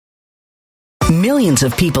Millions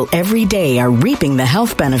of people every day are reaping the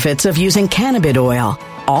health benefits of using cannabis oil,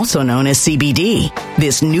 also known as CBD.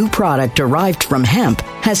 This new product derived from hemp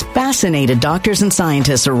has fascinated doctors and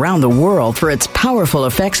scientists around the world for its powerful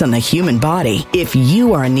effects on the human body. If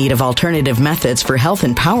you are in need of alternative methods for health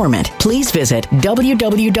empowerment, please visit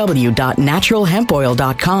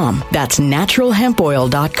www.naturalhempoil.com. That's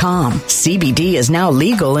naturalhempoil.com. CBD is now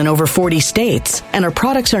legal in over 40 states, and our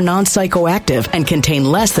products are non-psychoactive and contain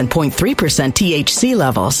less than 0.3% THC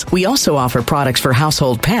levels. We also offer products for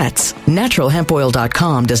household pets.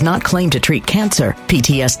 Naturalhempoil.com does not claim to treat cancer,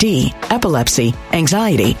 PTSD, epilepsy,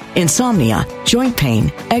 anxiety, insomnia, joint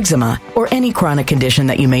pain, eczema, or any chronic condition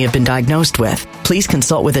that you may have been diagnosed with. Please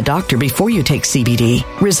consult with a doctor before you take CBD.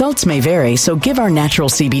 Results may vary, so give our natural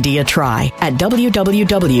CBD a try at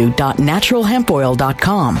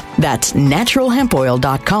www.naturalhempoil.com. That's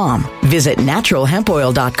naturalhempoil.com. Visit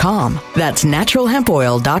naturalhempoil.com. That's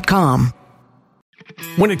naturalhempoil.com.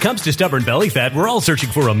 When it comes to stubborn belly fat, we're all searching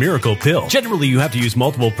for a miracle pill. Generally, you have to use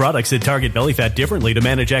multiple products that target belly fat differently to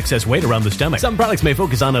manage excess weight around the stomach. Some products may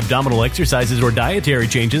focus on abdominal exercises or dietary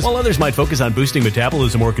changes, while others might focus on boosting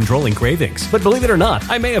metabolism or controlling cravings. But believe it or not,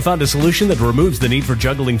 I may have found a solution that removes the need for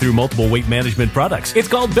juggling through multiple weight management products. It's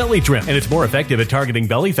called Belly Trim, and it's more effective at targeting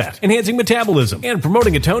belly fat, enhancing metabolism, and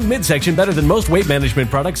promoting a toned midsection better than most weight management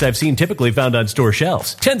products I've seen typically found on store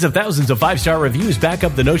shelves. Tens of thousands of 5-star reviews back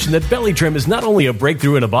up the notion that Belly Trim is not only a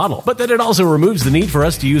breakthrough in a bottle, but that it also removes the need for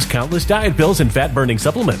us to use countless diet pills and fat-burning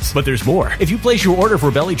supplements. But there's more. If you place your order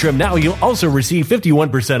for Belly Trim now, you'll also receive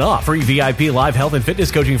 51% off, free VIP live health and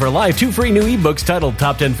fitness coaching for life, 2 free new ebooks titled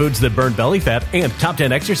Top 10 Foods That Burn Belly Fat and Top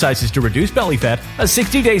 10 Exercises to Reduce Belly Fat, a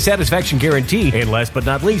 60-day satisfaction guarantee, and last but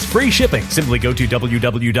not least, free shipping. Simply go to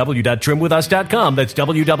www.trimwithus.com. That's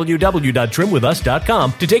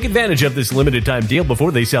www.trimwithus.com to take advantage of this limited time deal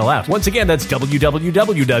before they sell out. Once again, that's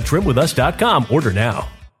www.trimwithus.com. Order now.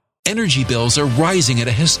 Energy bills are rising at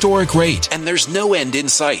a historic rate, and there's no end in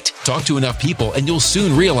sight. Talk to enough people, and you'll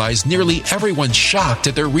soon realize nearly everyone's shocked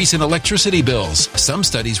at their recent electricity bills. Some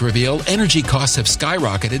studies reveal energy costs have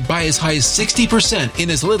skyrocketed by as high as 60%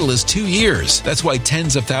 in as little as 2 years. That's why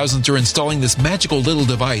tens of thousands are installing this magical little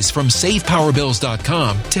device from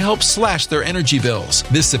SavePowerBills.com to help slash their energy bills.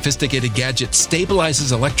 This sophisticated gadget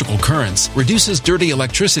stabilizes electrical currents, reduces dirty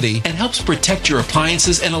electricity, and helps protect your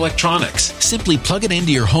appliances and electronics. Simply plug it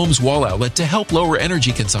into your home's wall outlet to help lower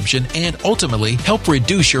energy consumption and ultimately help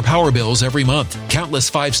reduce your power bills every month.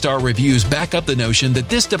 Countless 5-star reviews back up the notion that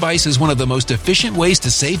this device is one of the most efficient ways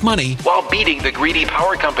to save money while beating the greedy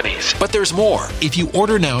power companies. But there's more. If you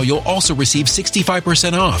order now, you'll also receive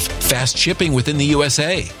 65% off, fast shipping within the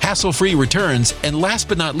USA, hassle-free returns, and last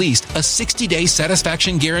but not least, a 60-day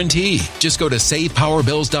satisfaction guarantee. Just go to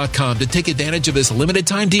SavePowerBills.com to take advantage of this limited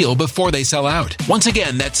time deal before they sell out. Once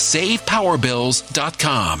again, that's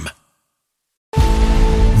SavePowerBills.com.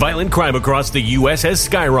 Violent crime across the U.S. has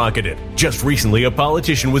skyrocketed. Just recently, a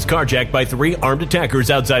politician was carjacked by 3 armed attackers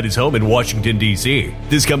outside his home in Washington, D.C.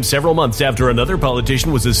 This comes several months after another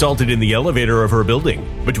politician was assaulted in the elevator of her building.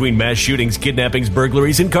 Between mass shootings, kidnappings,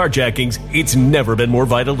 burglaries, and carjackings, it's never been more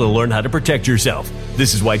vital to learn how to protect yourself.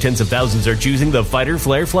 This is why tens of thousands are choosing the Fighter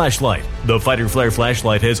Flare flashlight. The Fighter Flare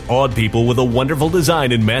flashlight has awed people with a wonderful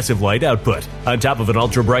design and massive light output. On top of an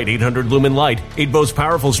ultra-bright 800-lumen light, it boasts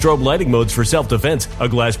powerful strobe lighting modes for self-defense, a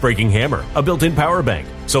glass-breaking hammer, a built-in power bank,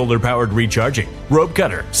 solar-powered recharging, rope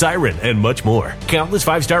cutter, siren, and much more. Countless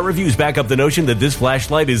 5-star reviews back up the notion that this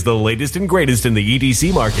flashlight is the latest and greatest in the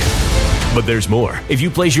EDC market. But there's more. If you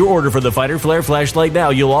place your order for the Fighter Flare flashlight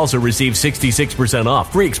now, you'll also receive 66%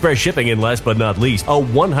 off, free express shipping, and last but not least, a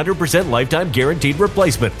 100% lifetime guaranteed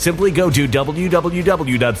replacement. Simply go to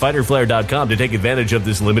www.fighterflare.com to take advantage of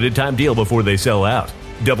this limited time deal before they sell out.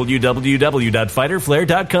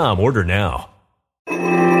 www.fighterflare.com. Order now.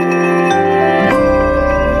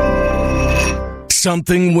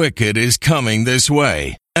 Something wicked is coming this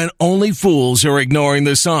way, and only fools are ignoring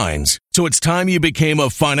the signs. So it's time you became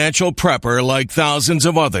a financial prepper like thousands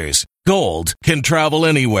of others. Gold can travel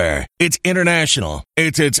anywhere. It's international.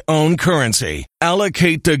 It's its own currency.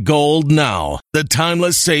 Allocate to gold now, the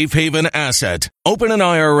timeless safe haven asset. Open an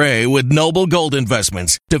IRA with Noble Gold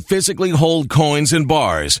Investments to physically hold coins and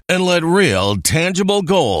bars and let real, tangible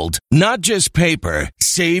gold, not just paper,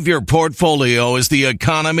 Save your portfolio as the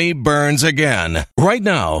economy burns again. Right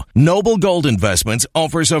now, Noble Gold Investments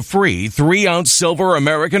offers a free 3-ounce silver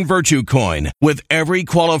American Virtue coin with every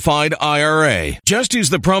qualified IRA. Just use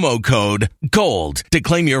the promo code GOLD to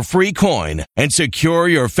claim your free coin and secure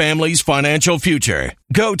your family's financial future.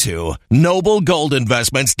 Go to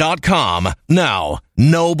noblegoldinvestments.com now.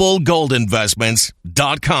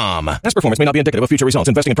 noblegoldinvestments.com. Past performance may not be indicative of future results.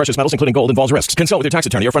 Investing in precious metals, including gold, involves risks. Consult with your tax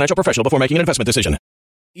attorney or financial professional before making an investment decision.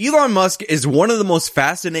 Elon Musk is one of the most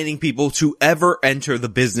fascinating people to ever enter the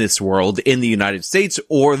business world in the United States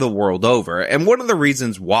or the world over. And one of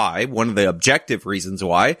the objective reasons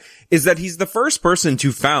why, is that he's the first person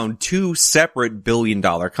to found 2 separate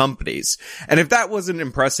billion-dollar companies. And if that wasn't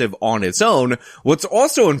impressive on its own, what's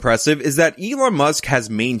also impressive is that Elon Musk has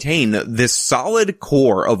maintained this solid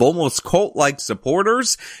core of almost cult-like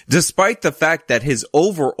supporters, despite the fact that his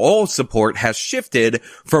overall support has shifted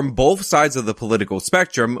from both sides of the political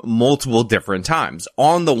spectrum multiple different times.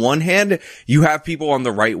 On the one hand, you have people on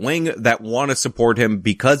the right wing that want to support him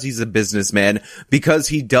because he's a businessman, because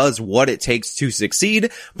he does what it takes to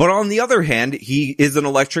succeed. But on the other hand, he is an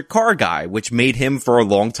electric car guy, which made him for a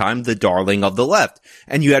long time the darling of the left.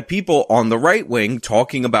 And you had people on the right wing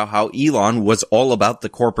talking about how Elon was all about the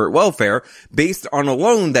corporate welfare based on a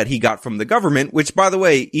loan that he got from the government, which, by the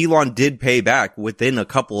way, Elon did pay back within a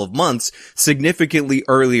couple of months, significantly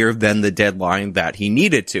earlier than the deadline that he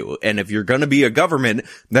needed to. And if you're going to be a government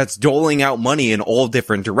that's doling out money in all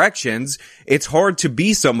different directions, it's hard to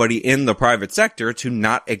be somebody in the private sector to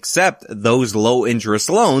not accept those low interest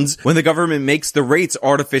loans when the government makes the rates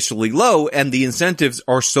artificially low and the incentives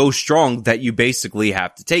are so strong that you basically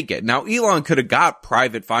have to take it. Now, Elon could have got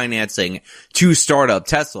private financing to start up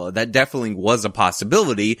Tesla. That definitely was a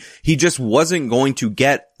possibility. He just wasn't going to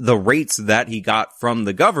get the rates that he got from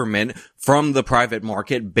the government from the private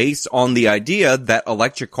market based on the idea that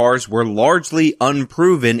electric cars were largely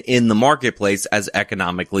unproven in the marketplace as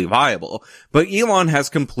economically viable. But Elon has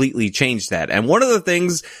completely changed that. And one of the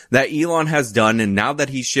things that Elon has done, and now that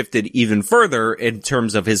he's shifted even further in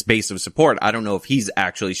terms of his base of support, I don't know if he's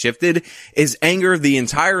actually shifted, is anger the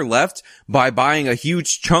entire left by buying a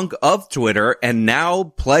huge chunk of Twitter and now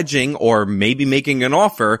pledging or maybe making an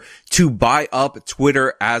offer to buy up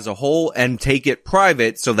Twitter as a whole and take it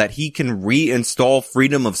private so that he can reinstall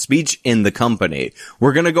freedom of speech in the company.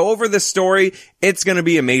 We're going to go over this story. It's going to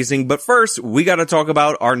be amazing. But first, we got to talk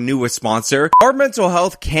about our newest sponsor. Our mental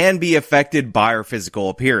health can be affected by our physical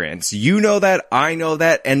appearance. You know that, I know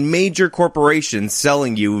that, and major corporations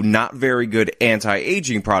selling you not very good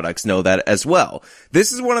anti-aging products know that as well.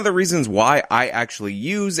 This is one of the reasons why I actually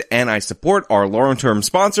use and I support our long-term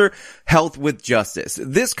sponsor, Health with Justice.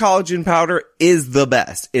 This collagen powder is the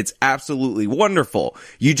best. It's absolutely wonderful.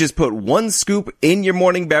 You just put 1 scoop in your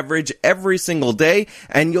morning beverage every single day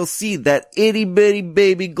and you'll see that itty bitty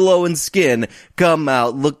baby glowing skin come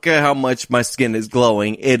out. Look at how much my skin is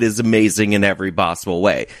glowing. It is amazing in every possible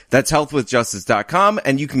way. That's healthwithjustice.com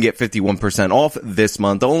and you can get 51% off this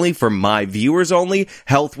month only for my viewers only,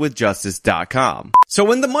 healthwithjustice.com.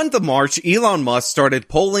 So in the month of March, Elon Musk started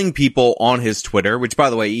polling people on his Twitter, which by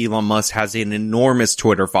the way, Elon Musk has an enormous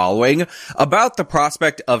Twitter following, about the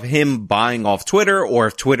prospect of him buying off Twitter or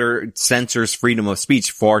if Twitter censors freedom of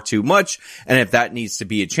speech far too much and if that needs to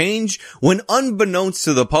be a change, when unbeknownst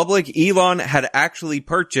to the public, Elon had actually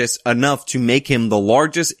purchased enough to make him the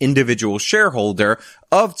largest individual shareholder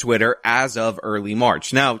of Twitter as of early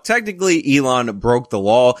March. Now, technically, Elon broke the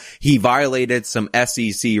law. He violated some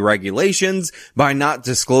SEC regulations by not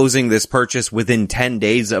disclosing this purchase within 10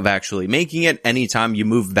 days of actually making it. Anytime you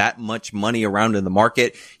move that much money around in the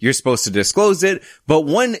market, you're supposed to disclose it. But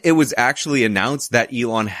when it was actually announced that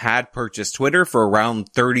Elon had purchased Twitter for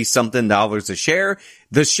around $30-something a share,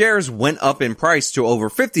 the shares went up in price to over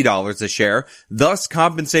 $50 a share, thus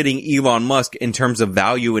compensating Elon Musk in terms of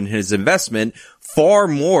value in his investment far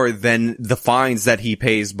more than the fines that he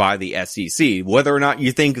pays by the SEC. Whether or not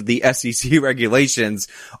you think the SEC regulations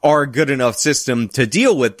are a good enough system to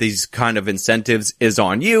deal with these kind of incentives is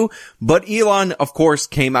on you, but Elon, of course,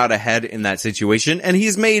 came out ahead in that situation, and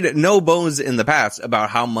he's made no bones in the past about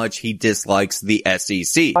how much he dislikes the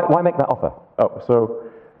SEC. Why make that offer?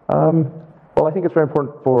 Well, I think it's very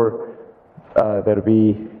important for there to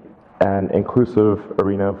be an inclusive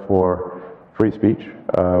arena for free speech,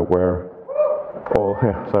 where all,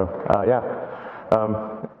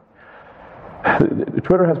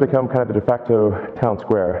 Twitter has become kind of the de facto town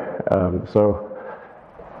square.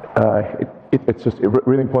 It's just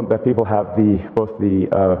really important that people have both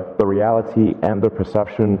the reality and the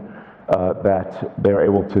perception that they're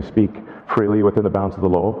able to speak freely within the bounds of the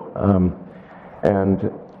law.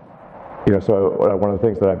 And So one of the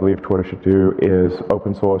things that I believe Twitter should do is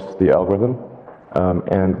open source the algorithm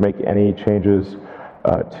and make any changes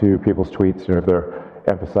to people's tweets. If they're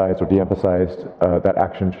emphasized or de-emphasized, that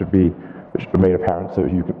action should be made apparent so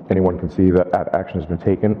anyone can see that action has been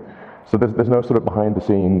taken. So there's no sort of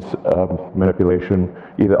behind-the-scenes manipulation,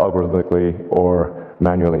 either algorithmically or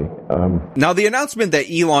manually. Now, the announcement that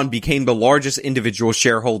Elon became the largest individual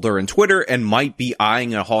shareholder in Twitter and might be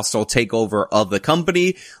eyeing a hostile takeover of the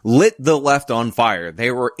company lit the left on fire. They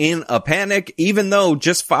were in a panic, even though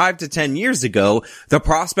just 5 to 10 years ago, the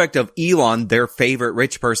prospect of Elon, their favorite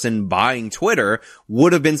rich person, buying Twitter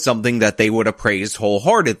would have been something that they would have praised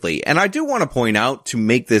wholeheartedly. And I do want to point out, to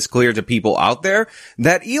make this clear to people out there,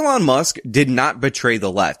 that Elon Musk did not betray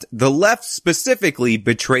the left. The left specifically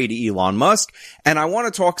betrayed Elon Musk, and I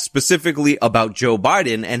want to talk specifically about Joe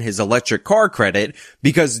Biden and his electric car credit,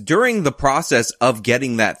 because during the process of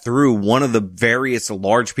getting that through, one of the various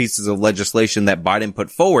large pieces of legislation that Biden put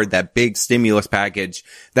forward, that big stimulus package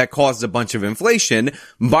that caused a bunch of inflation,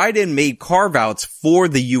 Biden made carve-outs for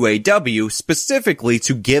the UAW specifically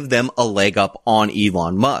to give them a leg up on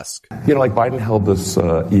Elon Musk. Like Biden held this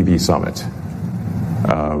EV summit.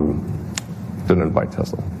 Didn't invite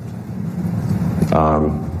Tesla.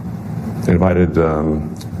 Invited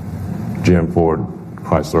GM, Ford,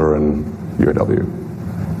 Chrysler, and UAW.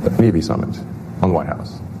 An EV summit on the White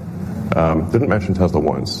House. Didn't mention Tesla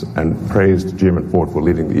once, and praised GM and Ford for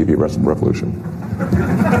leading the EV revolution.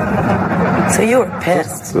 So you were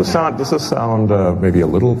pissed. Does this sound maybe a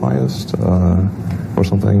little biased or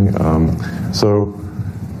something?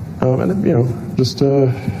 Just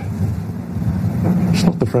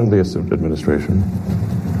not the friendliest administration.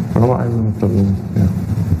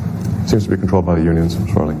 Seems to be controlled by the unions, as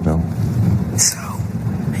far as I can tell. So,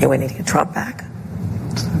 you waiting to get Trump back?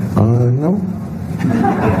 No.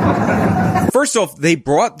 First off, they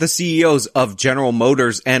brought the CEOs of General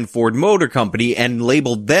Motors and Ford Motor Company and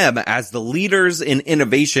labeled them as the leaders in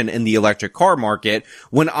innovation in the electric car market,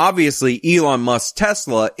 when obviously Elon Musk's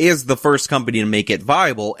Tesla is the first company to make it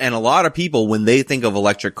viable. And a lot of people, when they think of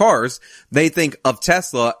electric cars, they think of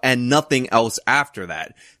Tesla and nothing else after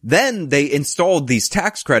that. Then they installed these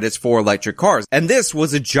tax credits for electric cars. And this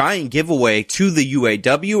was a giant giveaway to the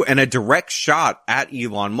UAW and a direct shot at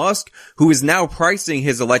Elon Musk, who is now pricing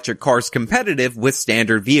his electric cars competitive with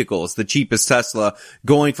standard vehicles, the cheapest Tesla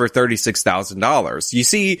going for $36,000. You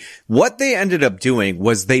see, what they ended up doing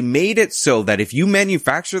was they made it so that if you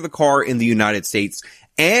manufacture the car in the United States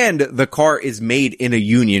and the car is made in a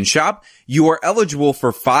union shop, you are eligible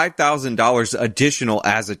for $5,000 additional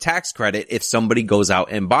as a tax credit if somebody goes out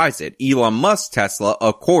and buys it. Elon Musk's Tesla,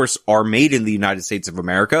 of course, are made in the United States of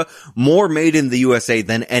America, more made in the USA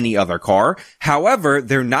than any other car. However,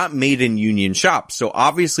 they're not made in union shops. So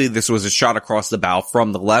obviously this was a shot across the bow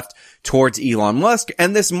from the left towards Elon Musk,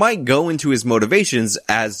 and this might go into his motivations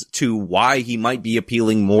as to why he might be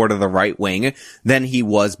appealing more to the right wing than he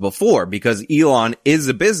was before, because Elon is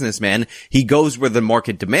a businessman. He goes where the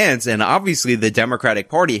market demands, and obviously the Democratic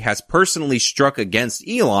Party has personally struck against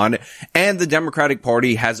Elon, and the Democratic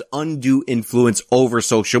Party has undue influence over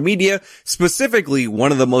social media, specifically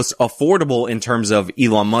one of the most affordable in terms of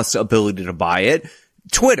Elon Musk's ability to buy it,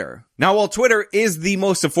 Twitter. Now, while Twitter is the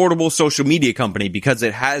most affordable social media company because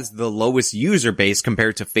it has the lowest user base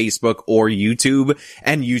compared to Facebook or YouTube,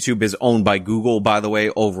 and YouTube is owned by Google, by the way,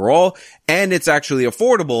 overall, and it's actually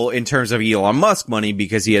affordable in terms of Elon Musk money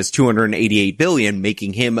because he has $288 billion,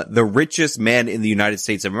 making him the richest man in the United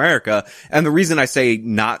States of America. And the reason I say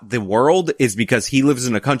not the world is because he lives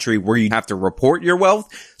in a country where you have to report your wealth.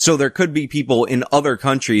 So there could be people in other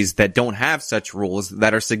countries that don't have such rules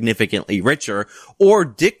that are significantly richer, or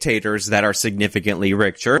dictators that are significantly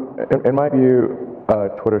richer. In my view,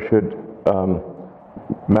 Twitter should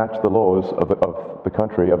match the laws of the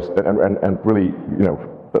country, and really,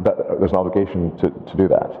 there's an obligation to do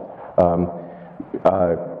that.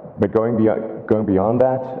 But going beyond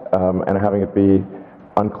that, and having it be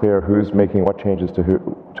unclear who's making what changes to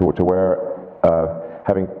where,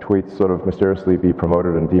 having tweets sort of mysteriously be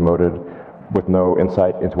promoted and demoted with no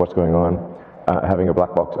insight into what's going on. Having a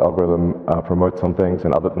black box algorithm promote some things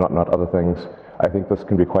and not other things, I think this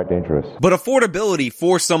can be quite dangerous. But affordability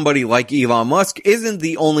for somebody like Elon Musk isn't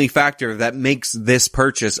the only factor that makes this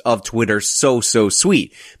purchase of Twitter so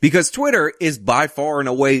sweet, because Twitter is by far and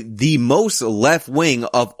away the most left-wing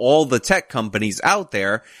of all the tech companies out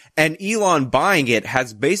there, and Elon buying it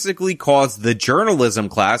has basically caused the journalism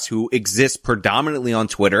class, who exists predominantly on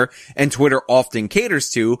Twitter, and Twitter often caters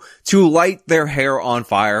to light their hair on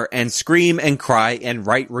fire and scream and cry and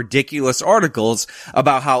write ridiculous articles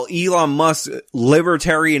about how Elon Musk's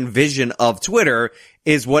libertarian vision of Twitter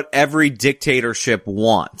is what every dictatorship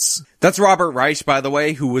wants. That's Robert Reich, by the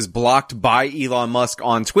way, who was blocked by Elon Musk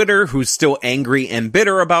on Twitter, who's still angry and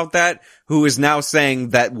bitter about that, who is now saying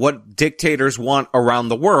that what dictators want around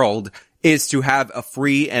the world is to have a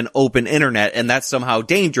free and open internet, and that's somehow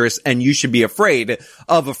dangerous, and you should be afraid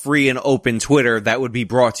of a free and open Twitter that would be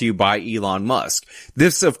brought to you by Elon Musk.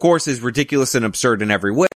 This, of course, is ridiculous and absurd in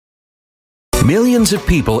every way. Millions of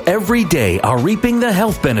people every day are reaping the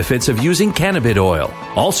health benefits of using cannabis oil,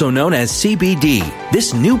 also known as CBD.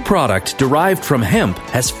 This new product derived from hemp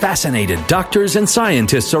has fascinated doctors and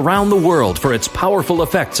scientists around the world for its powerful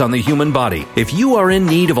effects on the human body. If you are in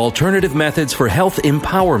need of alternative methods for health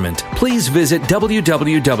empowerment, please visit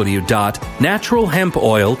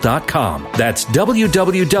www.naturalhempoil.com. That's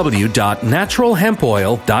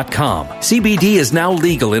www.naturalhempoil.com. CBD is now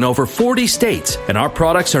legal in over 40 states, and our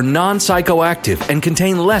products are non-psychoactive and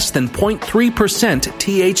contain less than 0.3%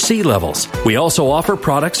 THC levels. We also offer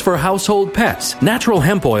products for household pets.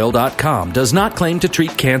 NaturalHempOil.com does not claim to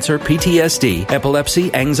treat cancer, PTSD,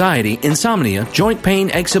 epilepsy, anxiety, insomnia, joint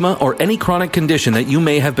pain, eczema, or any chronic condition that you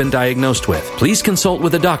may have been diagnosed with. Please consult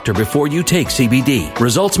with a doctor before you take CBD.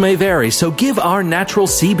 Results may vary, so give our natural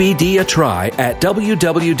CBD a try at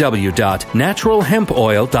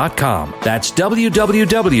www.naturalhempoil.com. That's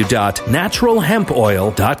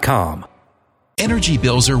www.naturalhempoil.com. Energy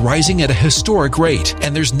bills are rising at a historic rate,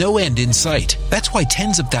 and there's no end in sight. That's why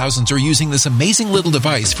tens of thousands are using this amazing little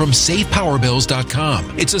device from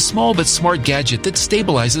SavePowerBills.com. It's a small but smart gadget that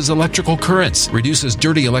stabilizes electrical currents, reduces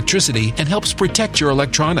dirty electricity, and helps protect your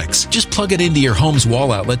electronics. Just plug it into your home's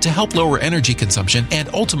wall outlet to help lower energy consumption and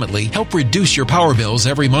ultimately help reduce your power bills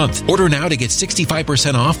every month. Order now to get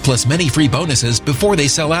 65% off plus many free bonuses before they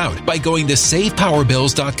sell out by going to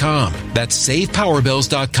SavePowerBills.com. That's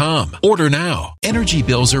SavePowerBills.com. Order now. Energy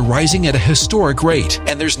bills are rising at a historic rate,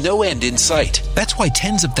 and there's no end in sight. That's why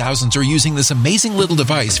tens of thousands are using this amazing little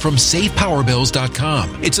device from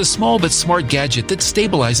SavePowerBills.com. It's a small but smart gadget that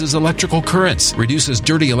stabilizes electrical currents, reduces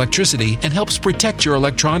dirty electricity, and helps protect your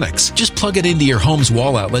electronics. Just plug it into your home's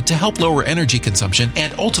wall outlet to help lower energy consumption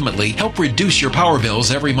and ultimately help reduce your power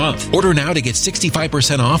bills every month. Order now to get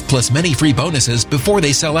 65% off plus many free bonuses before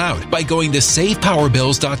they sell out by going to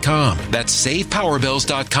SavePowerBills.com. That's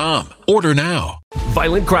SavePowerBills.com. Order now.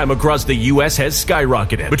 Violent crime across the U.S. has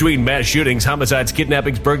skyrocketed. Between mass shootings, homicides,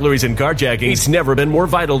 kidnappings, burglaries, and carjackings, it's never been more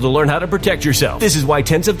vital to learn how to protect yourself. This is why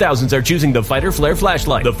tens of thousands are choosing the Fighter Flare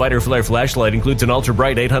flashlight. The Fighter Flare flashlight includes an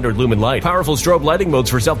ultra-bright 800-lumen light, powerful strobe lighting modes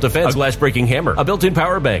for self-defense, a glass-breaking hammer, a built-in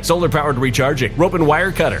power bank, solar-powered recharging, rope and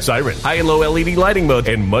wire cutter, siren, high and low LED lighting mode,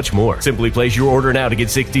 and much more. Simply place your order now to get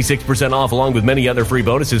 66% off along with many other free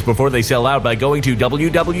bonuses before they sell out by going to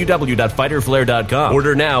www.fighterflare.com.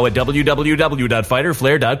 Order now at www.fighterflare.com.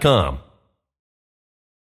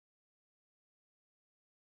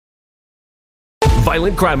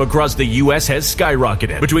 Violent crime across the U.S. has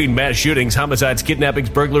skyrocketed. Between mass shootings, homicides, kidnappings,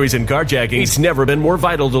 burglaries, and carjackings, it's never been more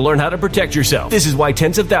vital to learn how to protect yourself. This is why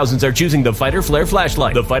tens of thousands are choosing the Fighter Flare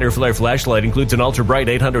flashlight. The Fighter Flare flashlight includes an ultra-bright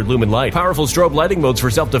 800-lumen light, powerful strobe lighting modes for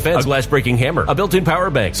self-defense, a glass-breaking hammer, a built-in power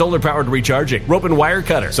bank, solar-powered recharging, rope and wire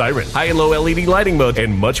cutter, siren, high and low LED lighting mode,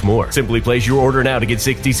 and much more. Simply place your order now to get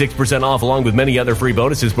 66% off along with many other free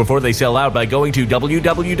bonuses before they sell out by going to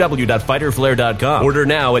www.fighterflare.com. Order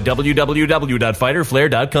now at www.fighterflare.com.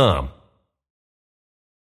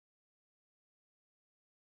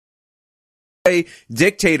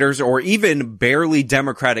 Dictators or even barely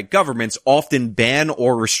democratic governments often ban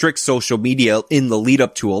or restrict social media in the lead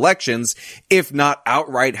up to elections, if not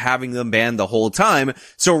outright having them banned the whole time.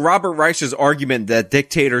 So Robert Reich's argument that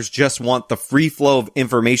dictators just want the free flow of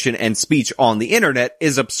information and speech on the internet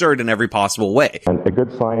is absurd in every possible way. And a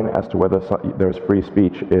good sign as to whether there's free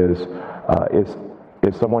speech is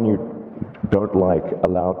someone you don't like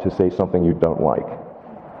allowed to say something you don't like.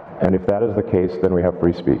 And if that is the case, then we have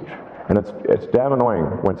free speech. And it's damn annoying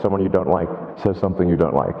when someone you don't like says something you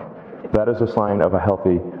don't like. That is a sign of a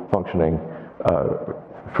healthy, functioning,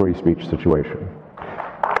 free speech situation.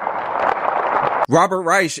 Robert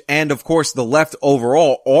Reich and, of course, the left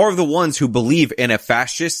overall are the ones who believe in a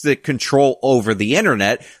fascistic control over the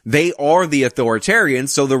internet. They are the authoritarians,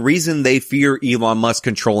 so the reason they fear Elon Musk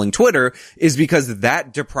controlling Twitter is because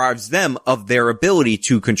that deprives them of their ability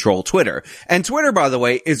to control Twitter. And Twitter, by the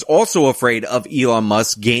way, is also afraid of Elon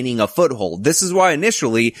Musk gaining a foothold. This is why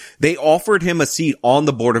initially they offered him a seat on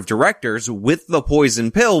the board of directors with the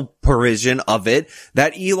poison pill provision of it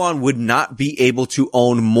that Elon would not be able to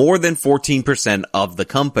own more than 14% 40% of the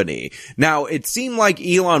company. Now, it seemed like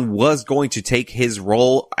Elon was going to take his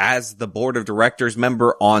role as the board of directors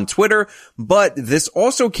member on Twitter, but this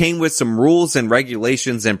also came with some rules and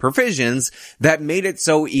regulations and provisions that made it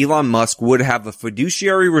so Elon Musk would have a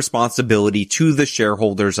fiduciary responsibility to the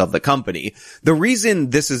shareholders of the company. The reason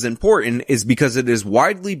this is important is because it is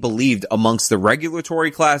widely believed amongst the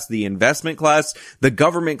regulatory class, the investment class, the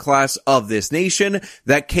government class of this nation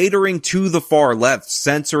that catering to the far left,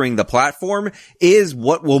 censoring the platform, is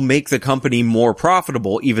what will make the company more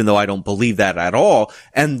profitable, even though I don't believe that at all.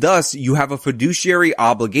 And thus, you have a fiduciary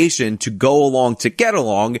obligation to go along to get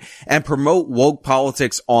along and promote woke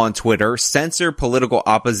politics on Twitter, censor political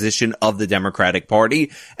opposition of the Democratic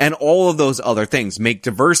Party, and all of those other things, make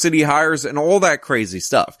diversity hires and all that crazy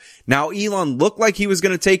stuff. Now, Elon looked like he was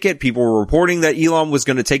going to take it. People were reporting that Elon was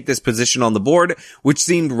going to take this position on the board, which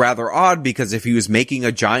seemed rather odd because if he was making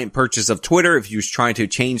a giant purchase of Twitter, if he was trying to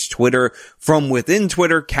change Twitter from within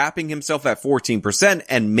Twitter, capping himself at 14%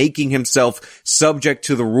 and making himself subject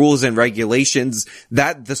to the rules and regulations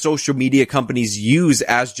that the social media companies use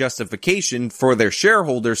as justification for their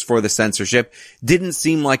shareholders for the censorship, didn't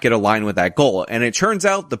seem like it aligned with that goal. And it turns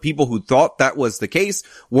out the people who thought that was the case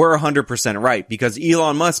were 100% right, because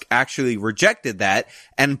Elon Musk actually rejected that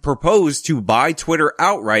and proposed to buy Twitter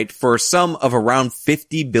outright for a sum of around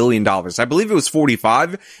 $50 billion. I believe it was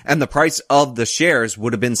 45, and the price of the shares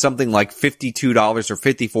would have been something like $52 or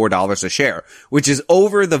 $54 a share, which is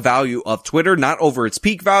over the value of Twitter, not over its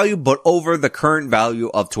peak value, but over the current value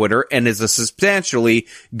of Twitter, and is a substantially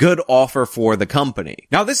good offer for the company.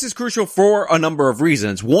 Now, this is crucial for a number of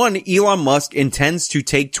reasons. One, Elon Musk intends to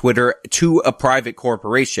take Twitter to a private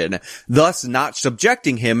corporation, thus not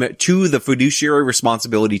subjecting him to the fiduciary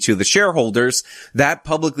responsibility to the shareholders that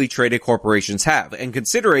publicly traded corporations have. And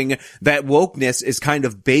considering that wokeness is kind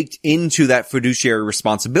of baked into that fiduciary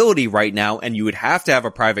responsibility right now, and you would have to have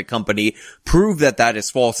a private company prove that that is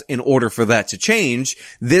false in order for that to change,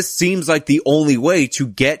 this seems like the only way to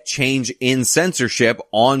get change in censorship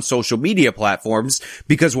on social media platforms,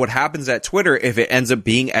 because what happens at Twitter, if it ends up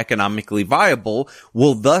being economically viable,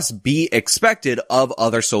 will thus be expected of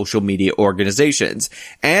other social media organizations.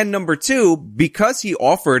 And number two, because he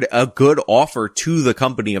offered a good offer to the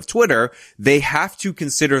company of Twitter, they have to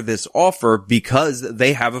consider this offer because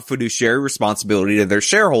they have a fiduciary responsibility to their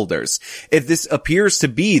shareholders. If this appears to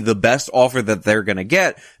be the best offer that they're going to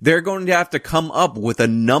get, they're going to have to come up with a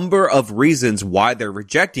number of reasons why they're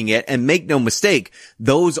rejecting it. And make no mistake,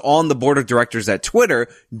 those on the board of directors at Twitter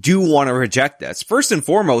do want to reject this. First and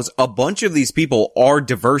foremost, a bunch of these people are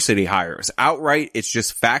diversity hires. Outright, it's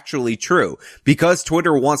just factually true. Because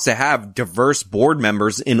Twitter wants to have diverse board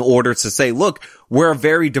members in order to say, look, we're a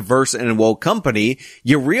very diverse and woke company,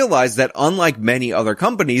 you realize that unlike many other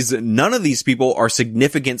companies, none of these people are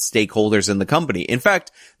significant stakeholders in the company. In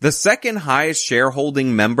fact, the second highest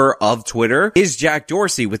shareholding member of Twitter is Jack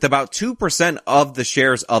Dorsey with about 2% of the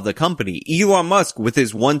shares of the company. Elon Musk, with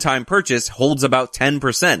his one-time purchase, holds about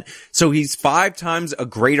 10%. So he's 5 times a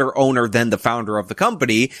greater owner than the founder of the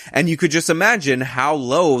company, and you could just imagine how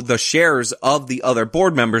low the shares of the other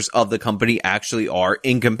board members of the company actually are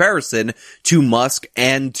in comparison to Musk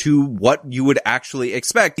and to what you would actually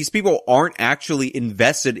expect. These people aren't actually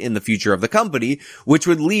invested in the future of the company, which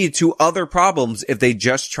would lead to other problems if they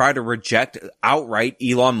just try to reject outright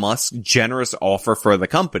Elon Musk's generous offer for the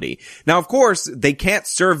company. Now, of course, they can't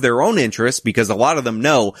serve their own interests because a lot of them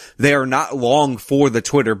know they are not long for the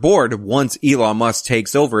Twitter board once Elon Musk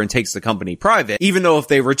takes over and takes the company private. Even though if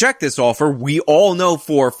they reject this offer, we all know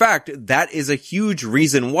for a fact that is a huge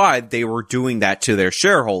reason why they were doing that to their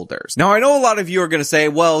shareholders. Now, I know a lot of you are going to say,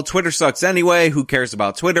 well, Twitter sucks anyway. Who cares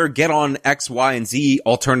about Twitter? Get on X, Y, and Z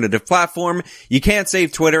alternative platform. You can't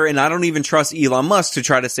save Twitter, and I don't even trust Elon Musk to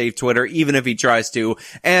try to save Twitter, even if he tries to,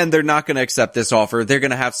 and they're not going to accept this offer. They're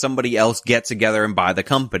going to have somebody else get together and buy the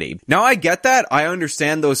company. Now, I get that. I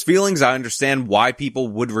understand those feelings. I understand why people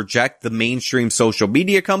would reject the mainstream social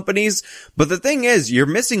media companies, but the thing is, you're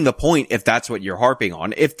missing the point if that's what you're harping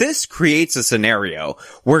on. If this creates a scenario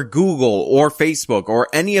where Google or Facebook or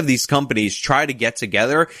any of these companies try to get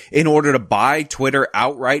together in order to buy Twitter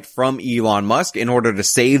outright from Elon Musk in order to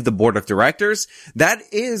save the board of directors, that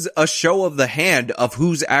is a show of the hand of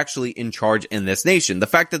who's actually in charge in this nation. The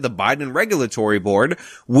fact that the Biden regulatory board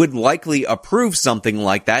would likely approve something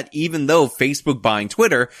like that, even though Facebook buying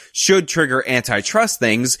Twitter should trigger antitrust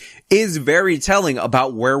things, is very telling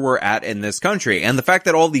about where we're at in this country. And the fact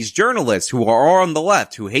that all these journalists who are on the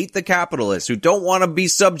left, who hate the capitalists, who don't want to be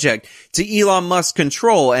subject to Elon Musk's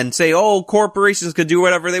control and say, oh, corporations could do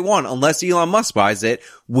whatever they want unless Elon Musk buys it,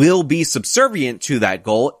 will be subservient to that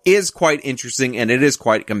goal is quite interesting, and it is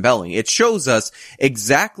quite compelling. It shows us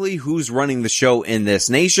exactly who's running the show in this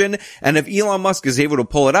nation, and if Elon Musk is able to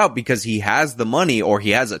pull it out because he has the money, or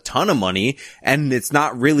he has a ton of money, and it's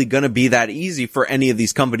not really going to be that easy for any of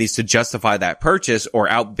these companies to justify that purchase or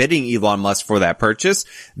outbidding Elon Musk for that purchase,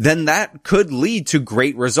 then that could lead to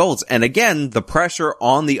great results. And again, the pressure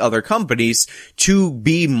on the other companies to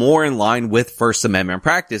be more in line with First Amendment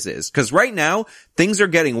practices. Because right now, things are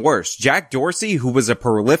getting worse. Jack Dorsey, who was a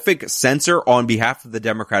prolific censor on behalf of the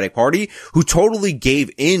Democratic Party, who totally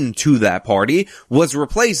gave in to that party, was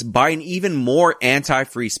replaced by an even more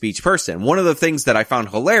anti-free speech person. One of the things that I found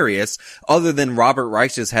hilarious, other than Robert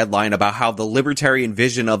Reich's headline about how the libertarian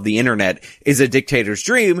vision of the internet is a dictator's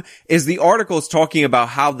dream, is the articles talking about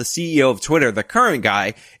how the CEO of Twitter, the current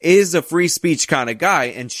guy, is a free speech kind of guy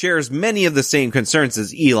and shares many of the same concerns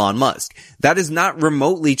as Elon Musk. That is not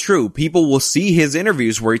remotely true. People will see his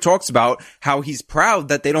interviews where he talks about how he's proud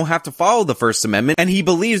that they don't have to follow the First Amendment, and he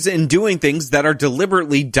believes in doing things that are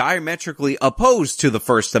deliberately diametrically opposed to the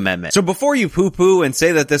First Amendment. So before you poo-poo and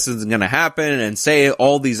say that this isn't going to happen and say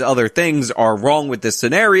all these other things are wrong with this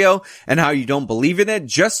scenario and how you don't believe in it,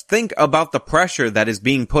 just think about the pressure that is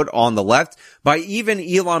being put on the left by even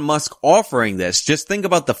Elon Musk offering this. Just think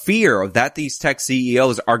about the fear that these tech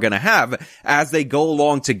CEOs are going to have as they go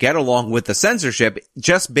along to get along with the censorship,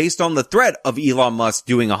 just based on the threat of Elon Musk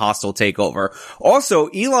doing a hostile takeover. Also,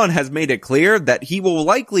 Elon has made it clear that he will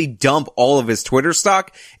likely dump all of his Twitter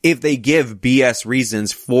stock if they give BS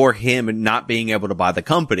reasons for him not being able to buy the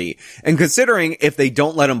company. And considering if they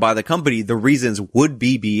don't let him buy the company, the reasons would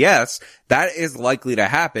be BS, that is likely to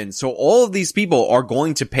happen. So all of these people are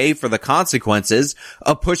going to pay for the consequences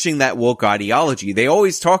of pushing that woke ideology. They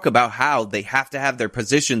always talk about how they have to have their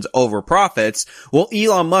positions over profits. Well,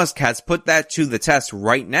 Elon Musk has put that to the test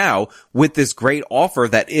right now with this great offer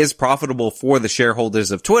that is profitable for the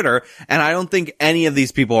shareholders of Twitter, and I don't think any of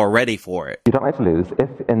these people are ready for it. You don't like to lose. If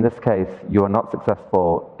in this case you are not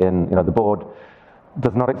successful in, the board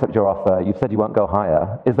does not accept your offer, you've said you won't go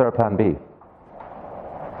higher, is there a plan B?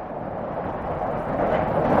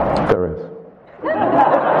 There is.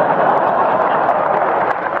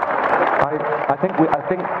 I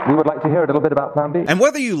think we would like to hear a little bit about Plan B. And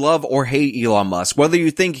whether you love or hate Elon Musk, whether you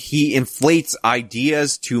think he inflates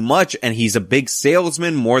ideas too much and he's a big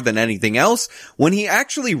salesman more than anything else, when he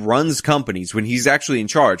actually runs companies, when he's actually in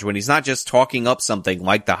charge, when he's not just talking up something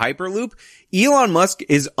like the Hyperloop, Elon Musk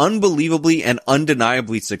is unbelievably and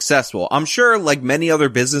undeniably successful. I'm sure, like many other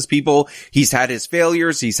business people, he's had his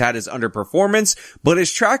failures, he's had his underperformance, but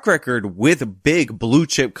his track record with big blue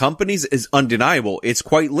chip companies is undeniable. It's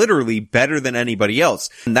quite literally better than anybody else,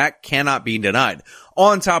 and that cannot be denied.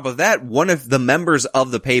 On top of that, one of the members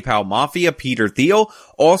of the PayPal mafia, Peter Thiel,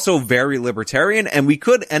 also very libertarian, and we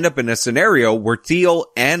could end up in a scenario where Thiel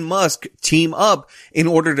and Musk team up in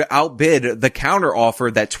order to outbid the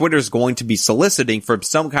counteroffer that Twitter's going to be soliciting from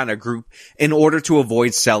some kind of group in order to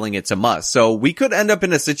avoid selling it to Musk. So we could end up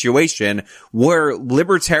in a situation where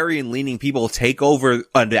libertarian-leaning people take over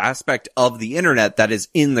an aspect of the internet that is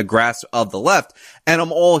in the grasp of the left, and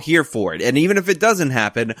I'm all here for it. And even if it doesn't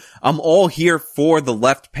happen, I'm all here for the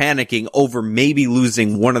left panicking over maybe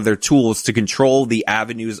losing one of their tools to control the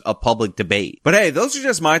avenues of public debate. But hey, those are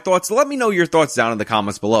just my thoughts. Let me know your thoughts down in the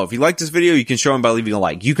comments below. If you like this video, you can show them by leaving a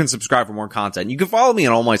like. You can subscribe for more content. You can follow me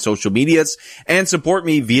on all my social medias and support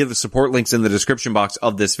me via the support links in the description box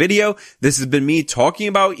of this video. This has been me talking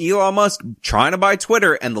about Elon Musk trying to buy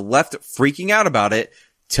Twitter and the left freaking out about it.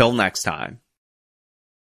 Till next time.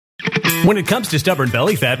 When it comes to stubborn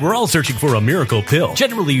belly fat, we're all searching for a miracle pill.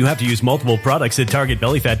 Generally, you have to use multiple products that target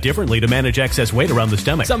belly fat differently to manage excess weight around the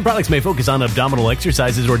stomach. Some products may focus on abdominal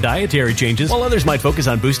exercises or dietary changes, while others might focus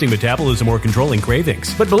on boosting metabolism or controlling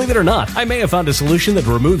cravings. But believe it or not, I may have found a solution that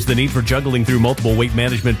removes the need for juggling through multiple weight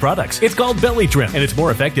management products. It's called Belly Trim, and it's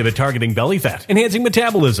more effective at targeting belly fat, enhancing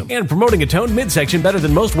metabolism, and promoting a toned midsection better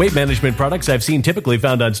than most weight management products I've seen typically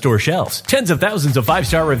found on store shelves. Tens of thousands of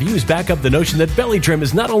 5-star reviews back up the notion that Belly Trim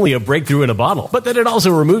is not only a breakthrough in a bottle, but that it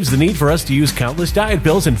also removes the need for us to use countless diet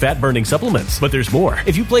pills and fat-burning supplements. But there's more.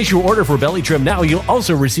 If you place your order for Belly Trim now, you'll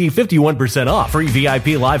also receive 51% off, free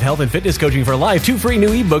VIP live health and fitness coaching for life, 2 free new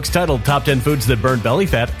ebooks titled Top 10 Foods That Burn Belly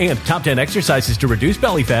Fat and Top 10 Exercises to Reduce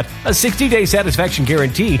Belly Fat, a 60-day satisfaction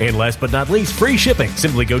guarantee, and last but not least, free shipping.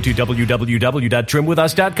 Simply go to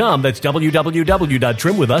www.trimwithus.com. That's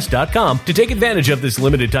www.trimwithus.com to take advantage of this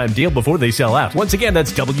limited time deal before they sell out. Once again,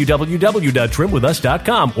 that's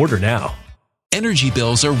www.trimwithus.com. Order now. Energy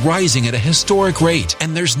bills are rising at a historic rate,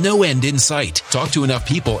 and there's no end in sight. Talk to enough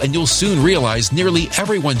people, and you'll soon realize nearly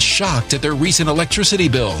everyone's shocked at their recent electricity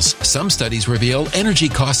bills. Some studies reveal energy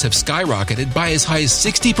costs have skyrocketed by as high as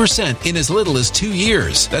 60% in as little as 2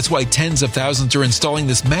 years. That's why tens of thousands are installing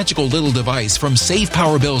this magical little device from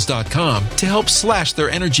SavePowerBills.com to help slash their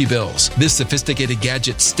energy bills. This sophisticated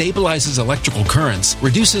gadget stabilizes electrical currents,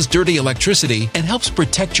 reduces dirty electricity, and helps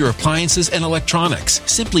protect your appliances and electronics.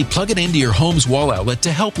 Simply plug it into your home's wall outlet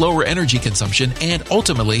to help lower energy consumption and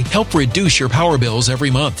ultimately help reduce your power bills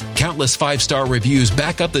every month. Countless 5-star reviews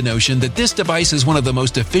back up the notion that this device is one of the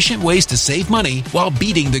most efficient ways to save money while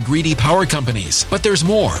beating the greedy power companies. But there's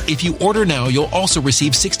more. If you order now, you'll also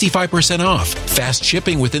receive 65% off, fast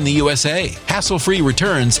shipping within the USA, hassle-free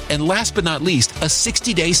returns, and last but not least, a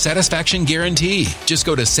 60-day satisfaction guarantee. Just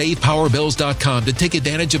go to SavePowerBills.com to take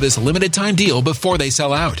advantage of this limited time deal before they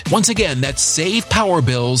sell out. Once again, that's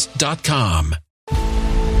SavePowerBills.com.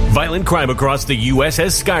 Violent crime across the U.S.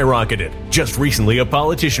 has skyrocketed. Just recently, a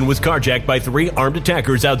politician was carjacked by 3 armed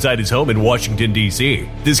attackers outside his home in Washington, D.C.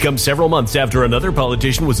 This comes several months after another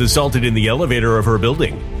politician was assaulted in the elevator of her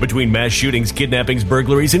building. Between mass shootings, kidnappings,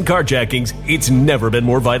 burglaries, and carjackings, it's never been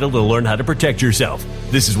more vital to learn how to protect yourself.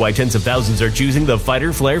 This is why tens of thousands are choosing the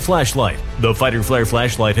Fighter Flare flashlight. The Fighter Flare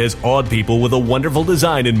flashlight has awed people with a wonderful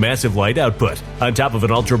design and massive light output. On top of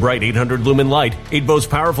an ultra-bright 800-lumen light, it boasts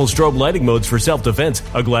powerful strobe lighting modes for self-defense,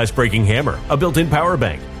 a glass-breaking hammer, a built-in power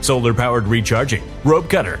bank, solar-powered recharging, rope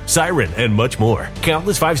cutter, siren, and much more.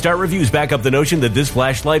 Countless 5-star reviews back up the notion that this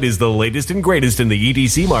flashlight is the latest and greatest in the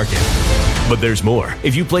EDC market. But there's more.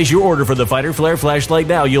 If you place your order for the Fighter Flare flashlight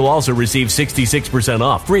now, you'll also receive 66%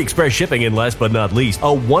 off, free express shipping, and last but not least, a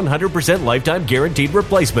 100% lifetime guaranteed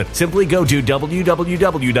replacement. Simply go to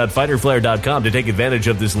www.fighterflare.com to take advantage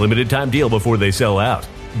of this limited time deal before they sell out.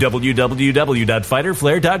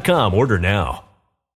 www.fighterflare.com. Order now.